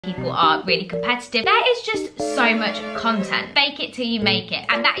people are really competitive. There is just so much content. Fake it till you make it,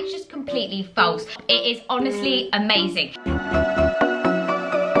 and that is just completely false. It is honestly amazing.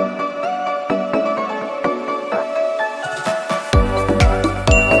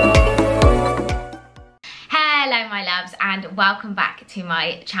 Hello my loves, and welcome back to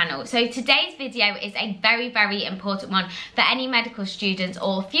my channel. So today's video is a very important one for any medical students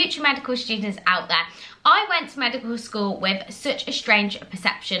or future medical students out there. I went to medical school with such a strange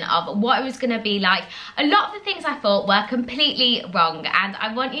perception of what it was going to be like. A lot of the things I thought were completely wrong, and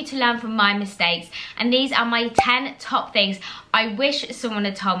I want you to learn from my mistakes, and these are my 10 top things I wish someone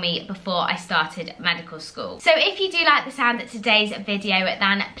had told me before I started medical school. So if you do like the sound of today's video,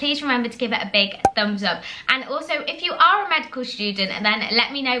 then please remember to give it a big thumbs up. And also, if you are a medical student, then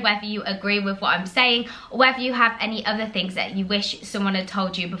let me know whether you agree with what I'm saying or whether you have any other things that you wish someone had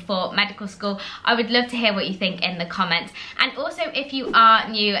told you before medical school. I would love to hear what you think in the comments. And also, if you are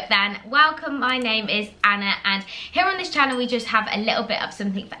new, then welcome. My name is Anna, and here on this channel we just have a little bit of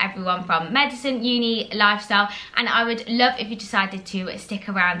something for everyone from medicine, uni, lifestyle, and I would love if you decided to stick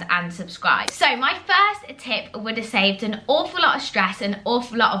around and subscribe. So my first tip would have saved an awful lot of stress, an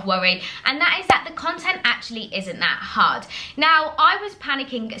awful lot of worry, and that is that the content actually isn't that hard. Now, I was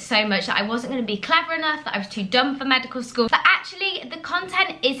panicking so much that I wasn't going to be clever enough, that I was too dumb for medical school, but actually the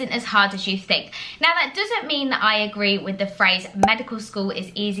content isn't as hard as you think. Now, that doesn't mean that I agree with the phrase medical school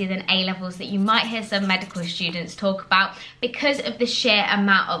is easier than A-levels that you might hear some medical students talk about because of the sheer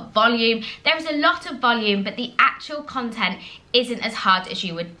amount of volume. There is a lot of volume, but the actual content isn't as hard as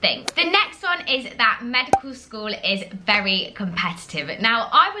you would think. The next one is that medical school is very competitive. Now,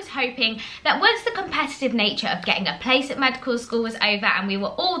 I was hoping that once the competitive nature of getting a place at medical school was over and we were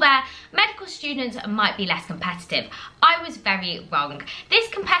all there, medical students might be less competitive. I was very wrong. This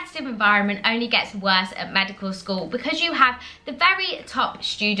competitive environment only gets worse at medical school because you have the very top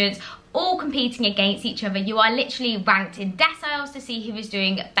students all competing against each other. You are literally ranked in deciles to see who is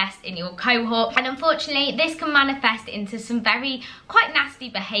doing best in your cohort, and unfortunately this can manifest into some very quite nasty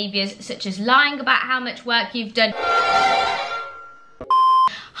behaviours, such as lying about how much work you've done,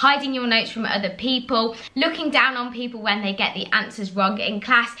 hiding your notes from other people, looking down on people when they get the answers wrong in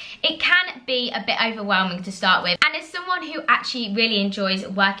class. It can be a bit overwhelming to start with, and as someone who actually really enjoys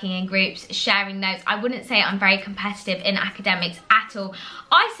working in groups, sharing notes, I wouldn't say I'm very competitive in academics at all.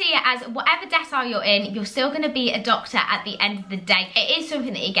 I see it as whatever decile you're in, you're still going to be a doctor at the end of the day. It is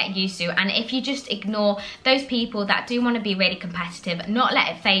something that you get used to, and if you just ignore those people that do want to be really competitive, not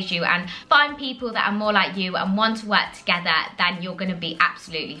let it phase you, and find people that are more like you and want to work together, then you're going to be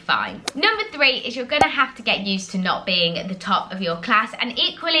absolutely fine. Number 3 is you're going to have to get used to not being at the top of your class, and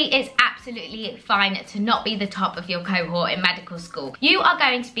equally it's absolutely fine to not be the top of your cohort in medical school. You are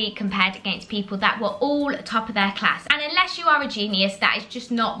going to be compared against people that were all top of their class, and unless you are a genius, that is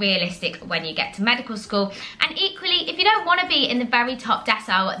just not realistic when you get to medical school. And equally, if you don't want to be in the very top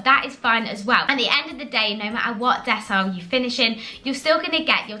decile, that is fine as well. At the end of the day, no matter what decile you finish in, you're still going to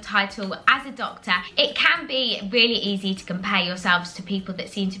get your title as a doctor. It can be really easy to compare yourselves to people that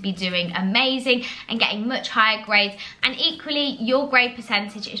seem to be doing amazing and getting much higher grades, and equally your grade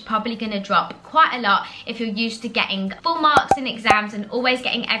percentage is probably going to drop quite a lot if you're used to getting full marks in exams and always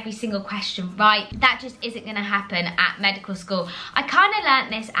getting every single question right. That just isn't going to happen at medical school. I kind of learnt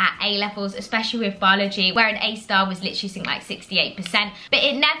this at A-levels, especially with biology, where an A star was literally something like 68%, but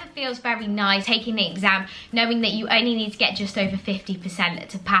it never feels very nice taking the exam knowing that you only need to get just over 50%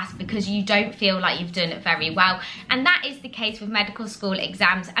 to pass, because you don't feel like you've done it very well. And that is the case with medical school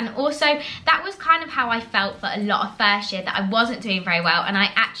exams, and also that was kind of how I felt for a lot of first year, that I wasn't doing very well, and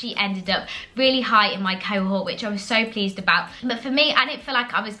I actually ended up really high in my cohort, which I was so pleased about. But for me, I didn't feel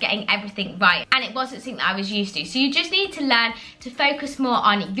like I was getting everything right, and it wasn't something that I was used to. So you just need to learn to focus more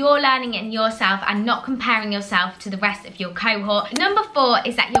on your learning and yourself and not comparing yourself to the rest of your cohort. Number 4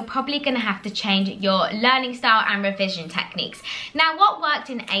 is that you're probably going to have to change your learning style and revision techniques. Now, what worked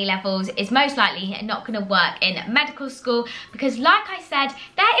in A-levels is most likely not going to work in medical school, because like I said,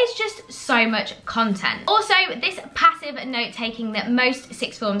 there is just so much content. Also, this passive note-taking that most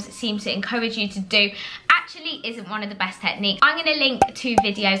sixth forms seem to encourage you to do actually isn't one of the best techniques. I'm going to link 2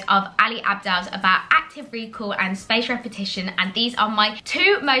 videos of Ali Abdaals about active recall and spaced repetition, and these are my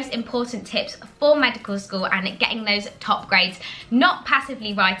 2 most important tips for medical school and getting those top grades, not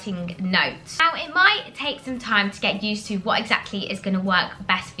passively writing notes. Now, it might take some time to get used to what exactly is going to work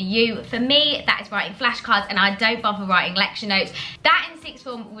best for you. For me, that is writing flashcards, and I don't bother writing lecture notes. That in sixth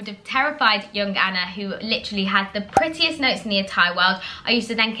form would have terrified young Anna, who literally had the prettiest notes in the entire world. I used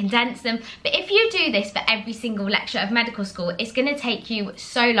to then condense them, but if you do this for every every single lecture of medical school, it's going to take you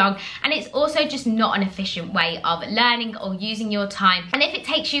so long, and it's also just not an efficient way of learning or using your time. And if it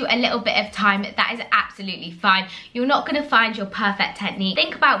takes you a little bit of time, that is absolutely fine. You're not going to find your perfect technique.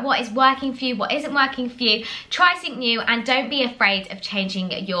 Think about what is working for you, what isn't working for you, try something new, and don't be afraid of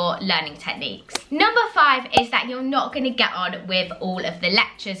changing your learning techniques. Number 5 is that you're not going to get on with all of the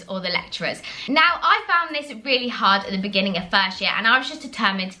lectures or the lecturers. Now, I found this really hard at the beginning of first year, and I was just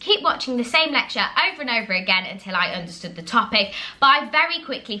determined to keep watching the same lecture over and over again until I understood the topic, but I very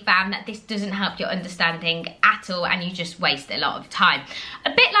quickly found that this doesn't help your understanding at all, and you just waste a lot of time. A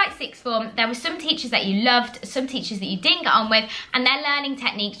bit like sixth form, there were some teachers that you loved, some teachers that you didn't get on with, and their learning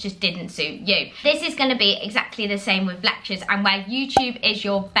techniques just didn't suit you. This is going to be exactly the same with lectures, and where YouTube is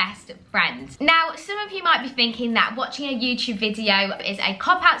your best friend. Now, some of you might be thinking that watching a YouTube video is a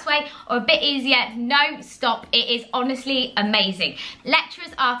cop-out way or a bit easier. No, stop. It is honestly amazing.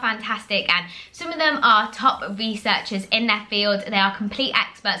 Lecturers are fantastic, and some of them are top researchers in their field. They are complete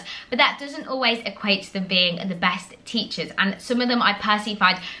experts, but that doesn't always equate to them being the best teachers, and some of them I personally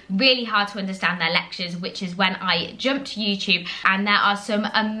find really hard to understand their lectures, which is when I jumped to YouTube, and there are some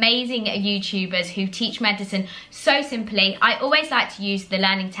amazing YouTubers who teach medicine so simply. I always like to use the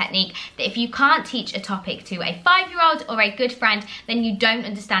learning technique that if you can't teach a topic to a 5-year-old or a good friend, then you don't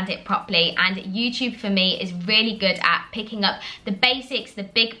understand it properly, and YouTube for me is really good at picking up the basics, the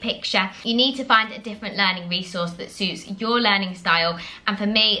big picture. You need to find a different learning resource that suits your learning style, and for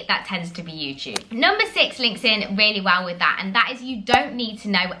me that tends to be YouTube. Number 6 links in really well with that, and that is you don't need to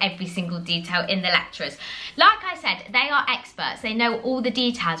know every single detail in the lecturers. Like I said, they are experts, they know all the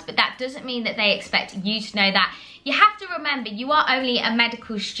details, but that doesn't mean that they expect you to know that. You have to remember, you are only a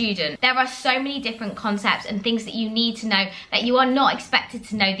medical student. There are so many different concepts and things that you need to know that you are not expected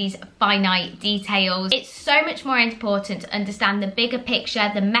to know these finite details. It's so much more important to understand the bigger picture,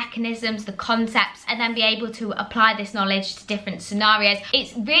 the mechanisms, the concepts, and then be able to apply this knowledge to different scenarios.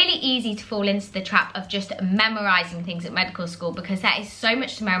 It's really easy to fall into the trap of just memorizing things at medical school, because there is so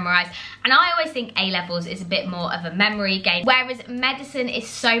much to memorize, and I always think A-levels is a bit more of a memory game, whereas medicine is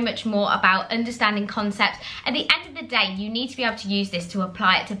so much more about understanding concepts. At the end of the day, you need to be able to use this to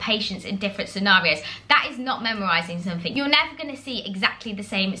apply it to patients in different scenarios. That is not memorizing something. You're never going to see exactly the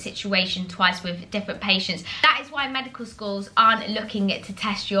same situation twice with different patients. That is why medical schools aren't looking to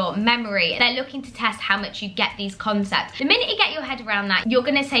test your memory. They're looking to test how much you get these concepts. The minute you get your head around that, you're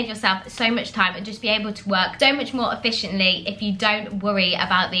going to save yourself so much time and just be able to work so much more efficiently if you don't worry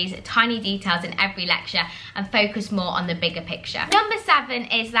about these tiny details in every lecture and focus more on the bigger picture. Number 7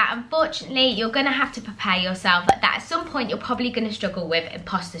 is that unfortunately you're going to have to prepare yourself that at some point you're probably going to struggle with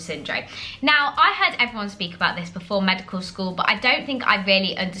imposter syndrome. Now, I heard everyone speak about this before medical school, but I don't think I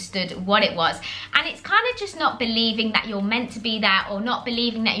really understood what it was. And it's kind of just not believing that you're meant to be there, or not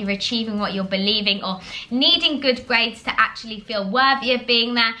believing that you're achieving what you're believing, or needing good grades to actually feel worthy of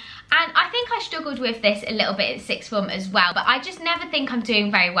being there. And I think I struggled with this a little bit at sixth form as well, but I just never think I'm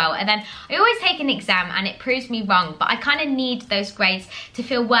doing very well. And then I always take an exam and it proves me wrong, but I kind of need those grades to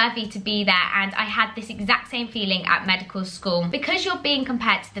feel worthy to be there. And I had this exact same feeling at medical school. Because you're being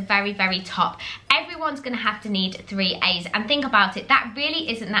compared to the very, very top, everyone's going to have to need 3 A's. And think about it, that really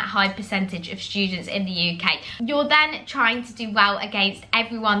isn't that high percentage of students in the UK. You're then trying to do well against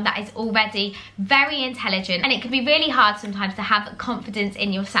everyone that is already very intelligent, and it can be really hard sometimes to have confidence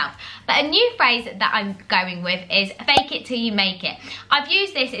in yourself. But a new phrase that I'm going with is fake it till you make it. I've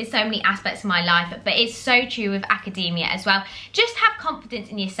used this in so many aspects of my life, but it's so true with academia as well. Just have confidence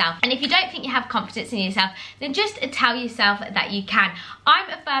in yourself. And if you don't think you have confidence in yourself, then just tell yourself that you can. I'm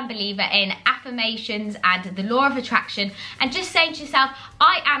a firm believer in affirmations and the law of attraction, and just saying to yourself,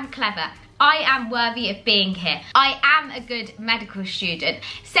 I am clever. I am worthy of being here. I am a good medical student.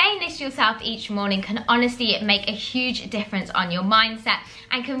 Saying this to yourself each morning can honestly make a huge difference on your mindset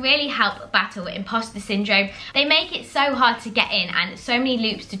and can really help battle imposter syndrome. They make it so hard to get in and so many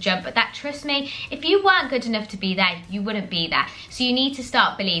loops to jump, but that, trust me, if you weren't good enough to be there, you wouldn't be there. So you need to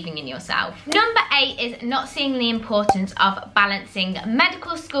start believing in yourself. Number 8 is not seeing the importance of balancing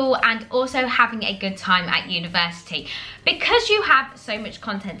medical school and also having a good time at university. Because you have so much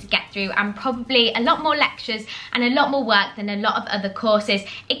content to get through and probably a lot more lectures and a lot more work than a lot of other courses,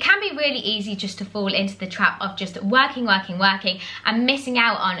 it can be really easy just to fall into the trap of just working and missing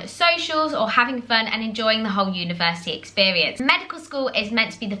out on socials or having fun and enjoying the whole university experience. Medical school is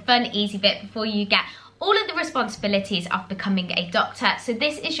meant to be the fun, easy bit before you get all of the responsibilities of becoming a doctor. So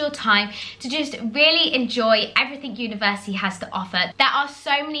this is your time to just really enjoy everything university has to offer. There are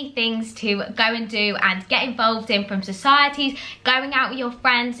so many things to go and do and get involved in, from societies, going out with your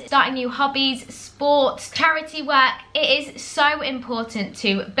friends, starting new hobbies, sports, charity work. It is so important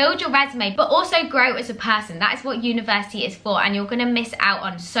to build your resume but also grow as a person. That is what university is for, and you're going to miss out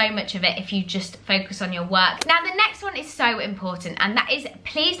on so much of it if you just focus on your work. Now the next one is so important, and that is,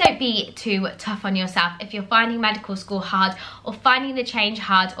 please don't be too tough on yourself if you're finding medical school hard, or finding the change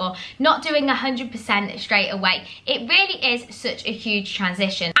hard, or not doing 100% straight away. It really is such a huge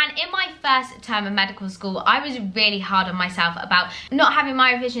transition, and in my first term of medical school I was really hard on myself about not having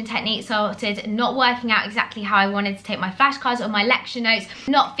my revision technique sorted, not working out exactly how I wanted to take my flashcards or my lecture notes,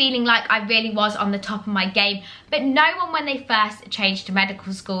 not feeling like I really was on the top of my game. But no one, when they first change to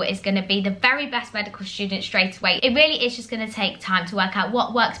medical school, is going to be the very best medical student straight away. It really is just going to take time to work out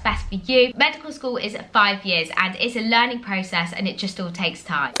what works best for you. Medical school is 5 years and it's a learning process, and it just all takes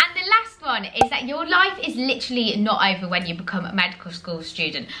time. And the last one is that your life is literally not over when you become a medical school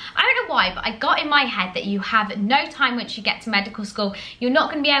student. I don't know why, but I got in my head that you have no time once you get to medical school. You're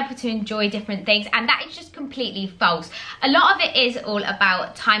not going to be able to enjoy different things, and that is just completely false. A lot of it is all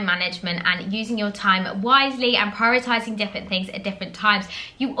about time management and using your time wisely and prioritizing different things at different times.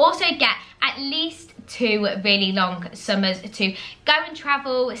 You also get at least 2 really long summers to go and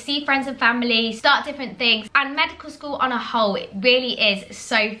travel, see friends and family, start different things. And medical school on a whole, it really is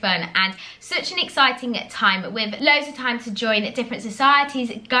so fun and such an exciting time, with loads of time to join different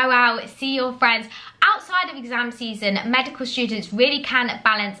societies, go out, see your friends. Outside of exam season, medical students really can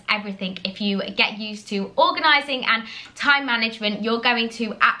balance everything if you get used to organising and time management. You're going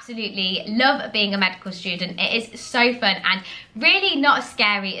to absolutely love being a medical student. It is so fun and really not as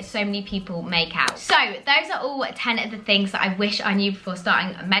scary as so many people make out. So those are all 10 of the things that I wish I knew before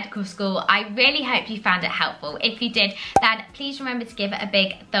starting medical school. I really hope you found it helpful. If you did, then please remember to give it a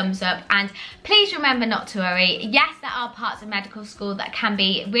big thumbs up, and please remember not to worry. Yes, there are parts of medical school that can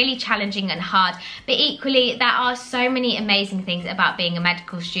be really challenging and hard, but equally there are so many amazing things about being a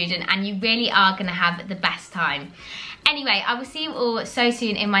medical student, and you really are going to have the best time. Anyway, I will see you all so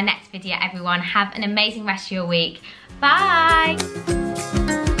soon in my next video, everyone. Have an amazing rest of your week. Bye!